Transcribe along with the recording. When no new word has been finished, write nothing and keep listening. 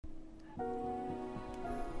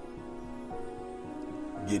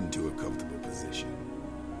Get into a comfortable position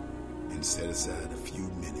and set aside a few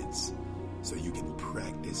minutes so you can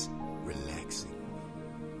practice relaxing.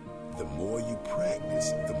 The more you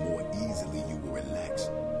practice, the more easily you will relax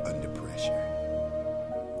under pressure.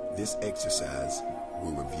 This exercise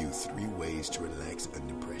will review 3 ways to relax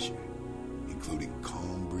under pressure, including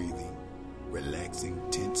calm breathing, relaxing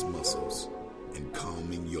tense muscles, and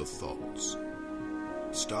calming your thoughts.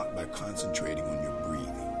 Start by concentrating on your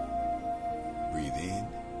breathing. Breathe in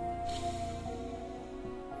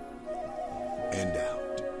and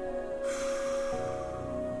out.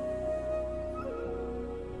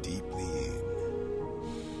 Deeply in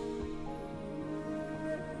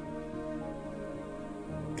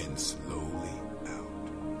and slowly out.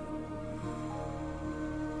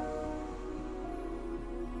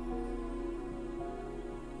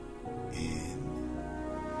 In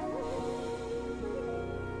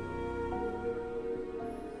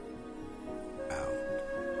out.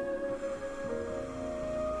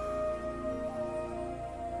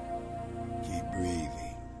 Keep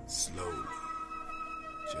breathing slowly,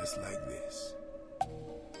 just like this.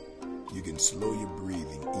 You can slow your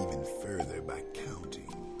breathing even further by counting.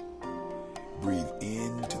 Breathe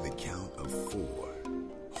in to the count of 4.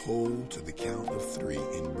 Hold to the count of 3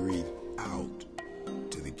 and breathe out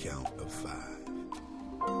to the count of 5.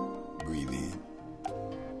 Breathe in.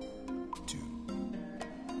 2,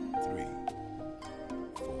 3,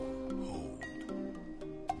 4. Hold.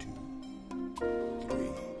 2,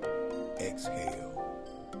 3. Exhale.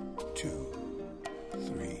 2,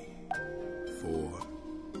 3, 4,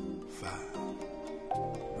 5.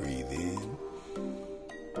 Breathe in.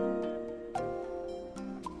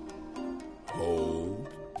 Hold.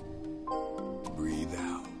 Breathe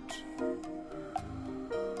out.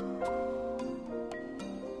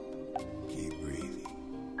 Keep breathing,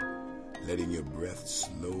 letting your breath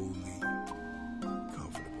slowly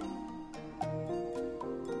comfortable.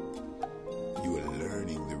 You are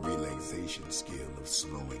learning the relaxation skill of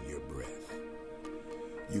slowing your breath.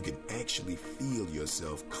 You can actually feel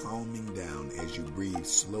yourself calming down as you breathe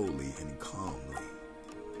slowly and calmly.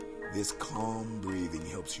 This calm breathing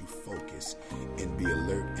helps you focus and be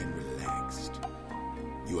alert and relaxed.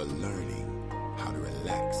 You are learning how to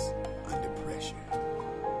relax under pressure.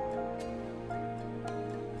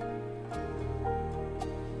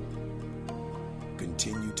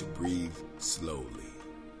 Continue to breathe slowly,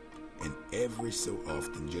 and every so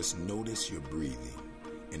often just notice your breathing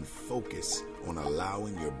and focus on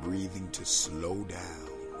allowing your breathing to slow down.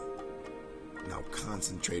 Now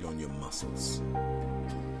concentrate on your muscles.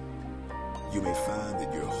 You may find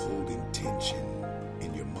that you're holding tension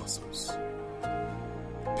in your muscles.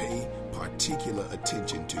 Pay particular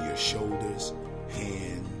attention to your shoulders,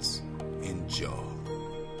 hands, and jaw.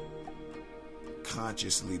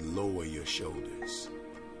 Consciously lower your shoulders.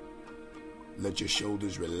 Let your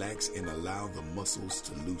shoulders relax and allow the muscles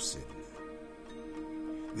to loosen.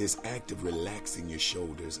 This act of relaxing your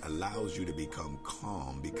shoulders allows you to become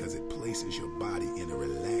calm because it places your body in a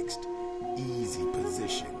relaxed, easy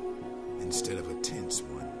position instead of a tense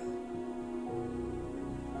one.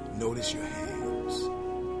 Notice your hands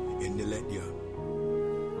and let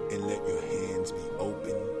your hands be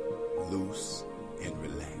open, loose, and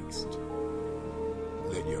relaxed.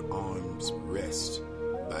 Let your arms rest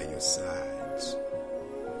by your sides,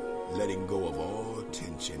 letting go of all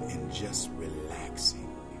tension and just relaxing.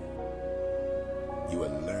 You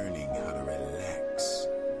are learning how to relax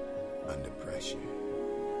under pressure.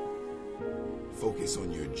 Focus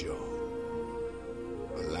on your jaw.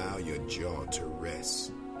 Allow your jaw to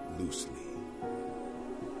rest loosely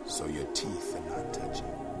so your teeth are not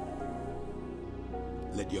touching.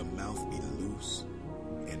 Let your mouth be loose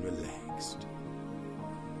and relaxed.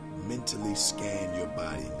 Mentally scan your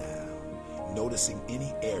body now, noticing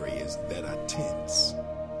any areas that are tense.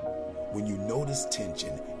 When you notice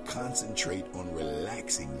tension, concentrate on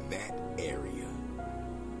relaxing that area.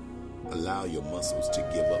 Allow your muscles to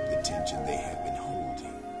give up the tension they have been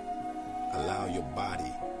holding. Allow your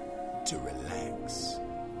body to relax.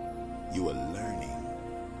 You are learning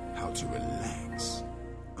how to relax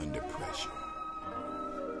under pressure.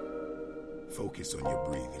 Focus on your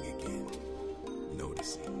breathing again,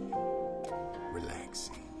 noticing,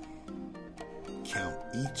 relaxing. Count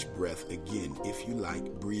each breath again if you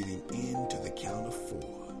like, breathing in to the count of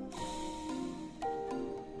 4.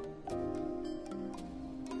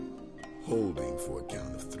 Holding for a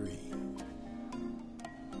count of 3.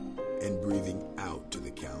 And breathing out to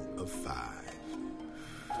the count of 5.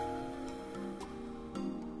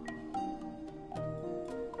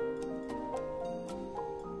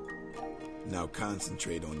 Now Now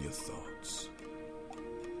concentrate on your thoughts.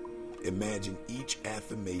 Imagine each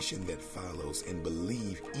affirmation that follows and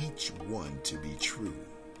believe each one to be true.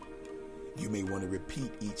 You may want to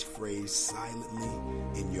repeat each phrase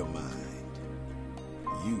silently in your mind.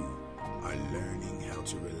 You are learning how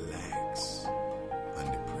to relax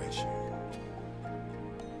under pressure.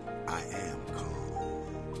 I am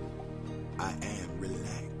calm. I am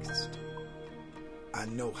relaxed. I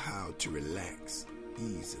know how to relax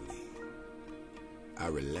easily. I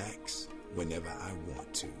relax whenever I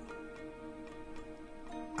want to.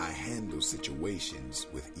 I handle situations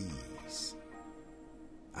with ease.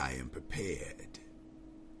 I am prepared.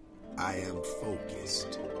 I am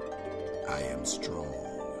focused. I am strong.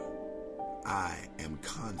 I am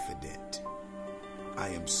confident. I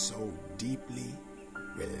am so deeply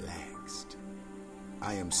relaxed.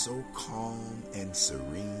 I am so calm and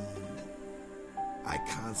serene. I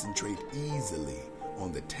concentrate easily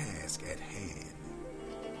on the task at hand.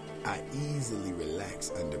 I easily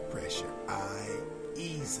relax under pressure. I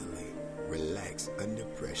easily relax under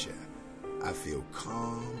pressure. I feel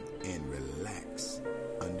calm and relaxed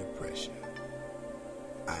under pressure.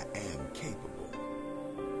 I am capable.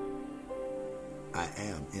 I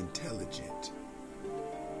am intelligent.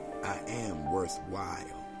 I am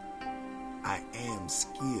worthwhile. I am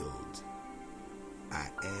skilled. I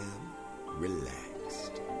am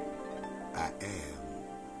relaxed. I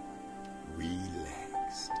am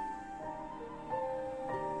relaxed.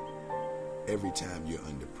 Every time you're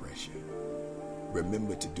under pressure,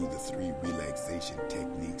 remember to do the 3 relaxation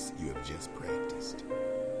techniques you have just practiced.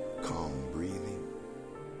 Calm breathing,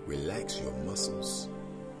 relax your muscles,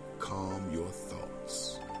 calm your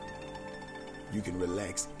thoughts. You can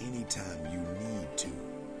relax anytime you need to,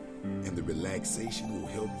 and the relaxation will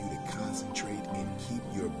help you to concentrate and keep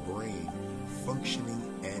your brain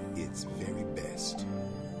functioning at its very best.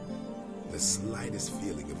 The slightest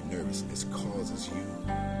feeling of nervousness causes you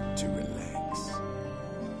to relax.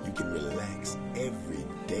 You can relax every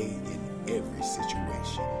day in every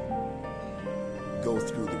situation. Go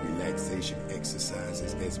through the relaxation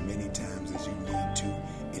exercises as many times as you need to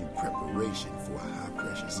in preparation for a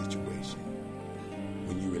high-pressure situation.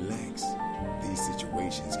 When you relax, these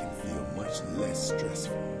situations can feel much less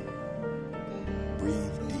stressful.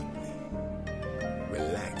 Breathe deeply.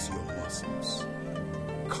 Relax your muscles.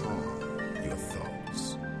 Calm your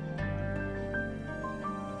thoughts.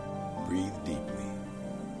 Breathe deeply.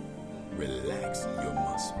 Relax your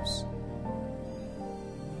muscles.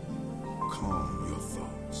 Calm your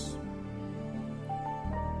thoughts.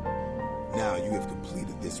 Now you have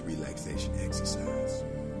completed this relaxation exercise.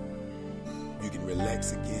 You can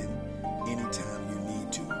relax again anytime you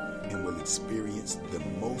need to and will experience the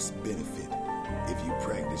most benefit if you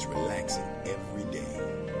practice relaxing every day.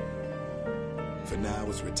 For now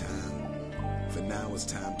it's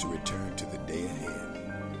time to return to the day ahead.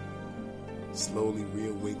 Slowly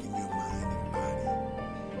reawaken your mind and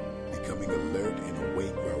body, becoming alert and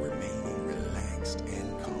awake while remaining relaxed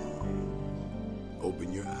and calm.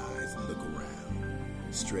 Open your eyes and look around.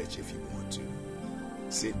 Stretch if you want to.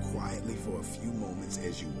 Sit quietly for a few moments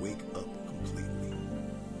as you wake up completely.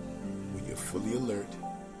 When you're fully alert,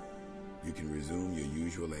 you can resume your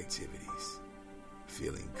usual activities,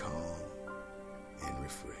 feeling calm and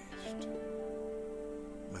refreshed.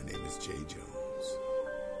 My name is Jay Jones.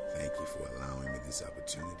 Thank you for allowing me this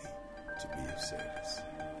opportunity to be of service.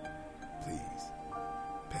 Please,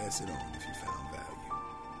 pass it on if you found value.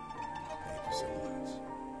 Thank you so much.